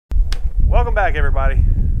Welcome back, everybody.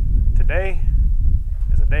 Today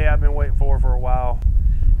is a day I've been waiting for a while,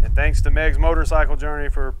 and thanks to Meg's Motorcycle Journey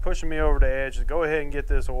for pushing me over the edge to go ahead and get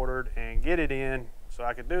this ordered and get it in so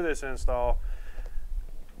I could do this install.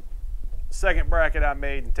 Second bracket I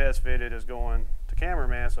made and test fitted is going to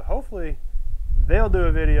Cameraman, so hopefully they'll do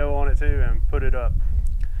a video on it too and put it up.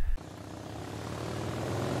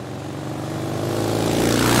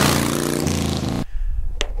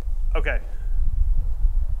 Okay,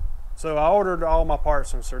 so I ordered all my parts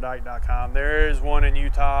from SirDike.com. There is one in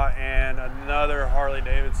Utah and another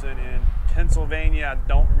Harley-Davidson in Pennsylvania. I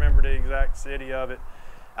don't remember the exact city of it.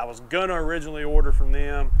 I was gonna originally order from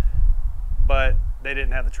them, but they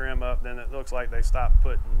didn't have the trim up. Then it looks like they stopped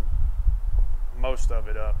putting most of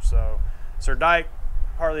it up. So SirDike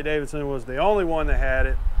Harley-Davidson was the only one that had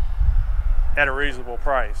it at a reasonable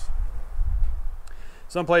price.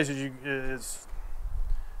 Some places it's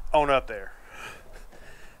on up there.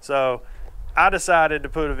 So I decided to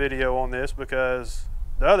put a video on this because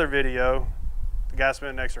the other video, the guy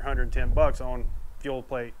spent an extra 110 bucks on fuel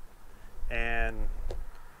plate, and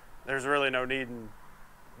there's really no need in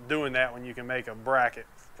doing that when you can make a bracket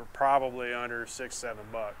for probably under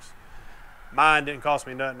 6-7 bucks. Mine didn't cost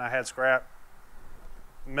me nothing. I had scrap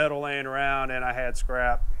metal laying around, and I had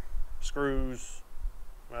scrap screws.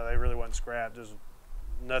 Well, they really wasn't scrap, just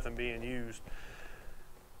nothing being used,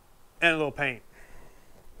 and a little paint.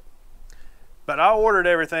 But I ordered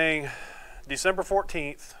everything December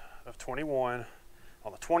 14th of 21.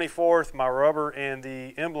 On the 24th, my rubber and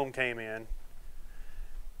the emblem came in,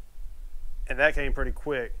 and that came pretty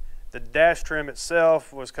quick. The dash trim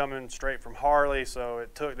itself was coming straight from Harley, so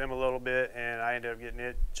it took them a little bit, and I ended up getting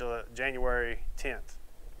it January 10th.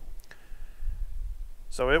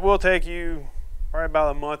 So it will take you probably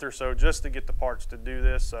about a month or so just to get the parts to do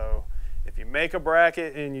this. So if you make a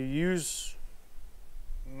bracket and you use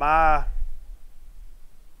my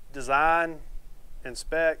design and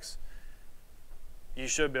specs, you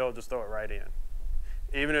should be able to just throw it right in,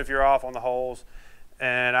 even if you're off on the holes.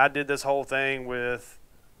 And I did this whole thing with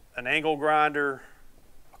an angle grinder,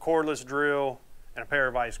 a cordless drill, and a pair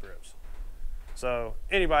of vice grips. So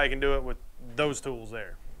anybody can do it with those tools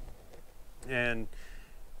there. And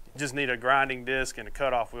you just need a grinding disc and a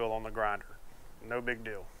cutoff wheel on the grinder. No big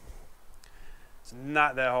deal. It's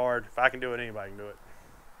not that hard. If I can do it, anybody can do it.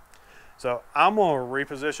 So I'm gonna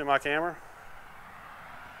reposition my camera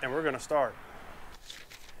and we're gonna start.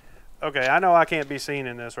 Okay, I know I can't be seen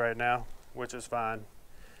in this right now, which is fine.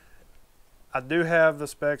 I do have the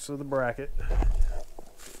specs of the bracket,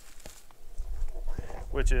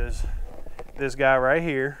 which is this guy right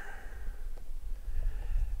here.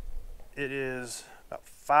 It is about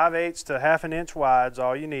 5/8 to 1/2 inch wide is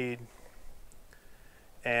all you need,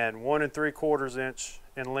 and 1 3/4 inch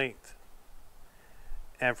in length.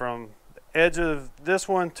 And from the edge of this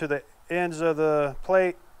one to the edge of the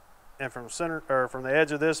plate, and from the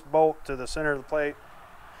edge of this bolt to the center of the plate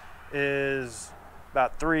is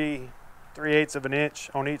about 3/8 of an inch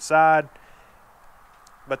on each side.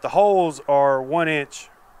 But the holes are 1 inch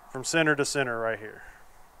from center to center right here.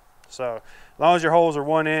 So as long as your holes are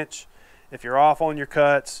 1 inch, if you're off on your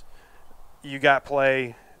cuts, you got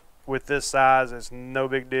play with this size. It's no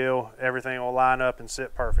big deal. Everything will line up and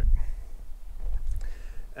sit perfect.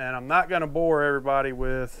 And I'm not going to bore everybody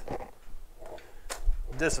with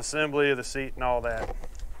disassembly of the seat and all that.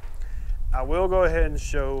 I will go ahead and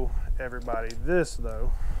show everybody this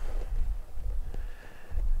though.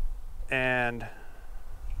 And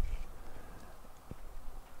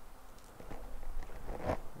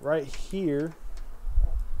right here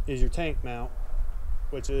is your tank mount,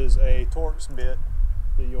 which is a Torx bit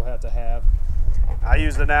that you'll have to have. I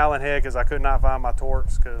used an Allen head because I could not find my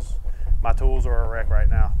Torx because my tools are a wreck right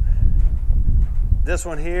now. This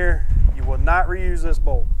one here, you will not reuse this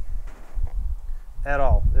bolt at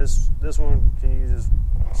all. This one, can you just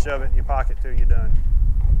shove it in your pocket till you're done.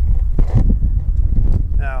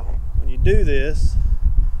 Now, when you do this,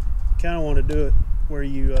 you kind of want to do it where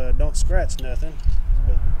you don't scratch nothing,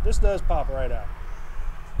 but this does pop right out.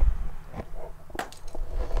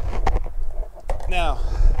 Now,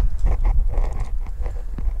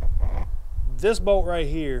 this bolt right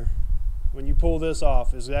here, when you pull this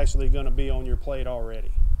off, is actually going to be on your plate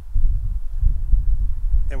already.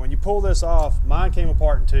 And when you pull this off, mine came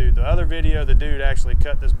apart in two. The other video, the dude actually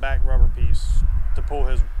cut this back rubber piece to pull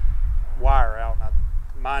his wire out.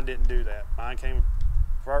 Mine didn't do that. Mine came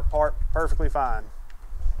apart perfectly fine.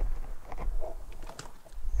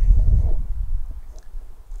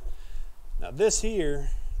 Now this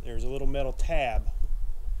here, there's a little metal tab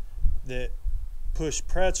that push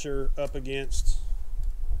pressure up against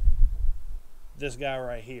this guy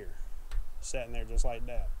right here. sitting there just like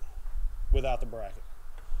that without the bracket.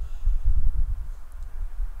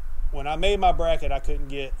 When I made my bracket, I couldn't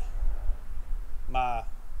get my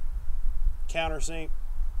countersink.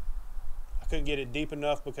 I couldn't get it deep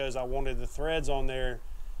enough because I wanted the threads on there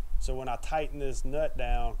so when I tighten this nut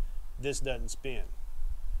down, this doesn't spin.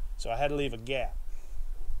 So I had to leave a gap.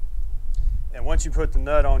 And once you put the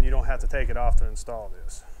nut on, you don't have to take it off to install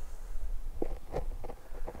this.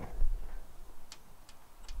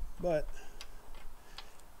 But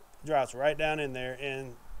it drops right down in there,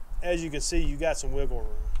 and as you can see, you got some wiggle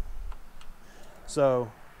room.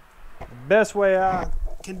 So the best way I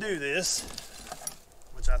can do this,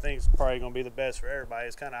 which I think is probably going to be the best for everybody,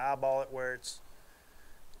 is kind of eyeball it where it's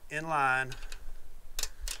in line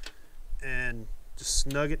and just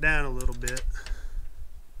snug it down a little bit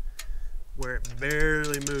where it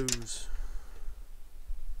barely moves.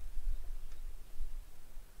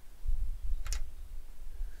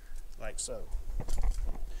 Like so.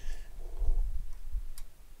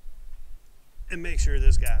 And make sure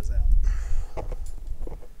this guy's out.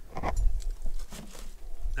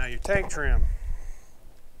 Now your tank trim,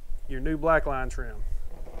 your new Blackline trim,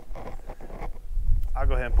 I'll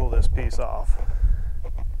go ahead and pull this piece off.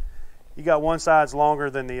 You got one side's longer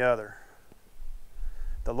than the other.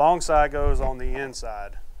 The long side goes on the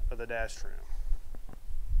inside of the dash trim.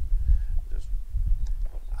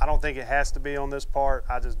 I don't think it has to be on this part.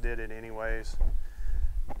 I just did it anyways.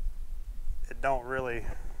 It don't really,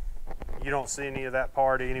 you don't see any of that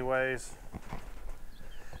part anyways.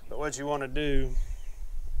 But what you want to do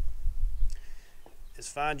is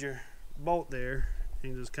find your bolt there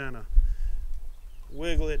and just kind of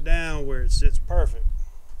wiggle it down where it sits perfect,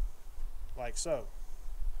 like so.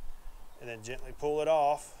 And then gently pull it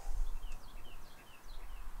off.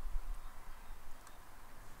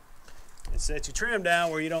 And set your trim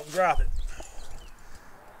down where you don't drop it,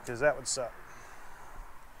 because that would suck.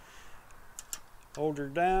 Hold her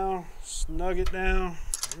down, snug it down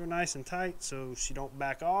real nice and tight so she don't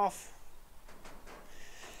back off.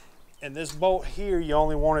 And this bolt here, you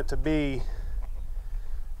only want it to be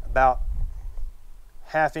about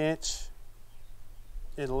 1/2 inch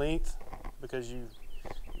in length, because you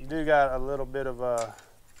do got a little bit of a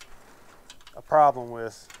problem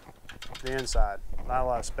with the inside, not a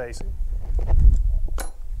lot of spacing.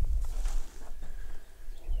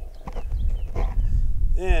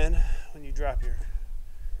 Then when you drop your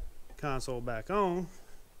console back on,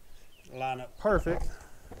 line up perfect,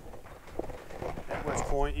 at which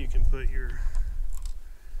point you can put your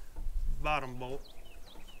bottom bolt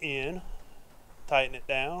in, tighten it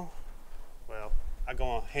down. Well, I go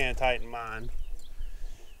on hand tighten mine.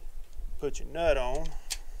 Put your nut on,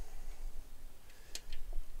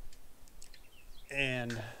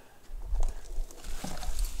 and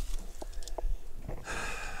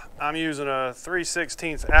I'm using a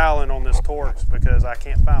 3/16 Allen on this Torx because I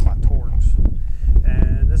can't find my Torx.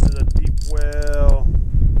 And this is a deep well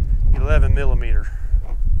 11 millimeter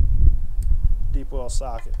deep well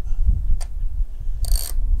socket.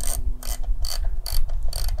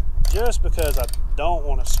 Just because I don't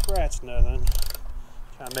want to scratch nothing,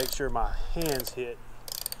 trying to make sure my hands hit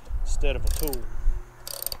instead of a tool.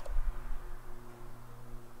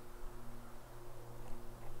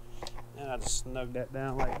 And I just snug that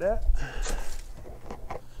down like that.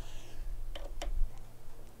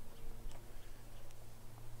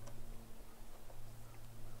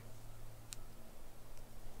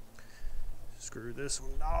 Screw this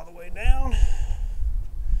one all the way down.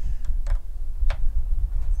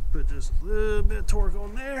 Put just a little bit of torque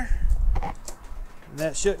on there, and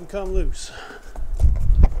that shouldn't come loose.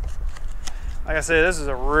 Like I said, this is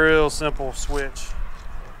a real simple switch.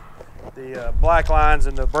 The Blacklines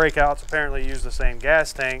and the Breakouts apparently use the same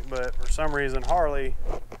gas tank, but for some reason Harley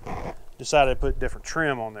decided to put different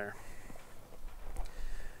trim on there.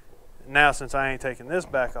 Now, since I ain't taking this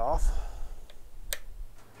back off,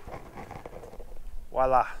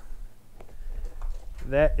 voila,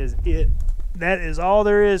 that is it. That is all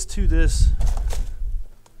there is to this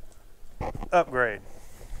upgrade.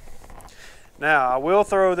 Now, I will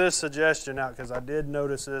throw this suggestion out because I did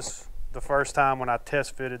notice this the first time when I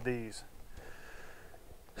test fitted these.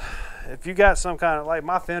 If you got some kind of, like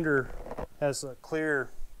my fender has a clear,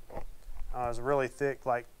 it's really thick,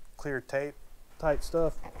 like clear tape type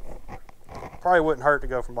stuff. Probably wouldn't hurt to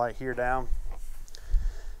go from like here down,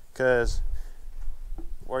 because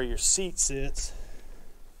where your seat sits,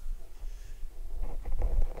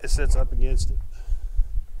 it sits up against it.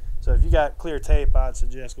 So if you got clear tape, I'd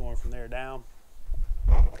suggest going from there down.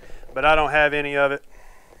 But I don't have any of it.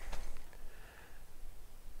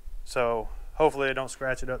 So Hopefully I don't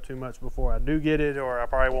scratch it up too much before I do get it, or I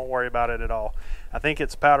probably won't worry about it at all. I think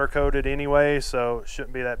it's powder coated anyway, so it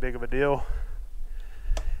shouldn't be that big of a deal.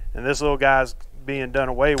 And this little guy's being done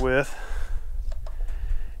away with,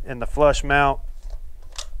 and the flush mount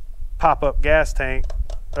pop-up gas tank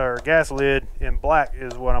or gas lid in black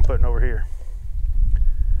is what I'm putting over here.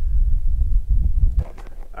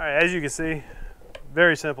 All right, as you can see,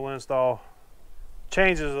 very simple install.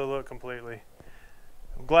 Changes the look completely.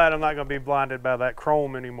 I'm glad I'm not going to be blinded by that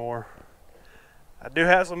chrome anymore. I do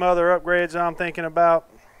have some other upgrades that I'm thinking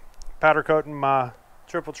about. Powder coating my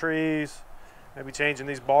triple trees, maybe changing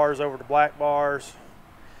these bars over to black bars,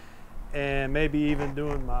 and maybe even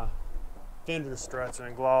doing my fender struts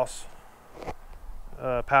in gloss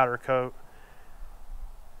powder coat,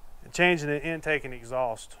 and changing the intake and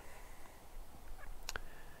exhaust.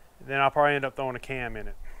 Then I'll probably end up throwing a cam in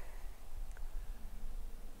it.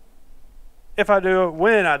 If I do,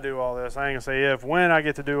 when I do all this, I ain't gonna say if, when I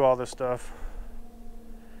get to do all this stuff.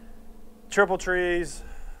 Triple trees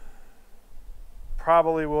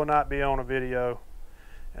probably will not be on a video,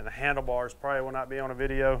 and the handlebars probably will not be on a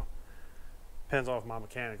video. Depends on if my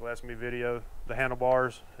mechanic lets me video the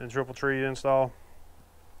handlebars and triple tree install.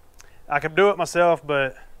 I can do it myself,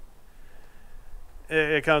 but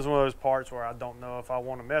it comes with one of those parts where I don't know if I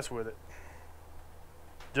want to mess with it,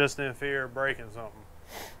 just in fear of breaking something.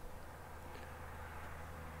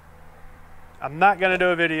 I'm not going to do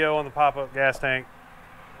a video on the pop-up gas tank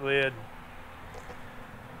lid.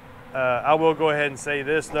 I will go ahead and say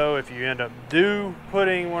this though, if you end up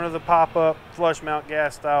putting one of the pop-up flush mount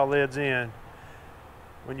gas style lids in,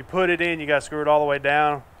 when you put it in, you got to screw it all the way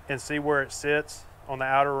down and see where it sits on the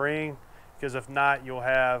outer ring, because if not, you'll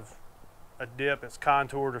have a dip that's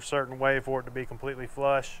contoured a certain way for it to be completely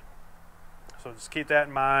flush. So just keep that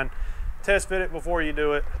in mind. Test fit it before you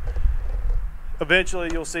do it. Eventually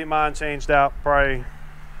you'll see mine changed out probably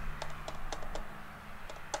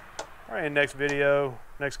in the next video,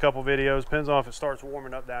 next couple videos. Depends on if it starts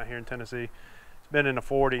warming up down here in Tennessee. It's been in the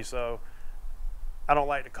 40s, so I don't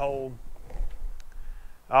like the cold.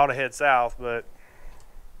 I ought to head south, but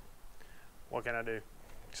what can I do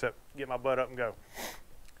except get my butt up and go.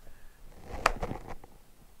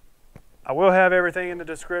 I will have everything in the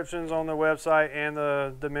descriptions on the website and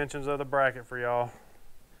the dimensions of the bracket for y'all.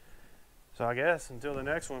 So I guess until the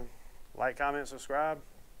next one, like, comment, subscribe.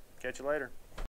 Catch you later.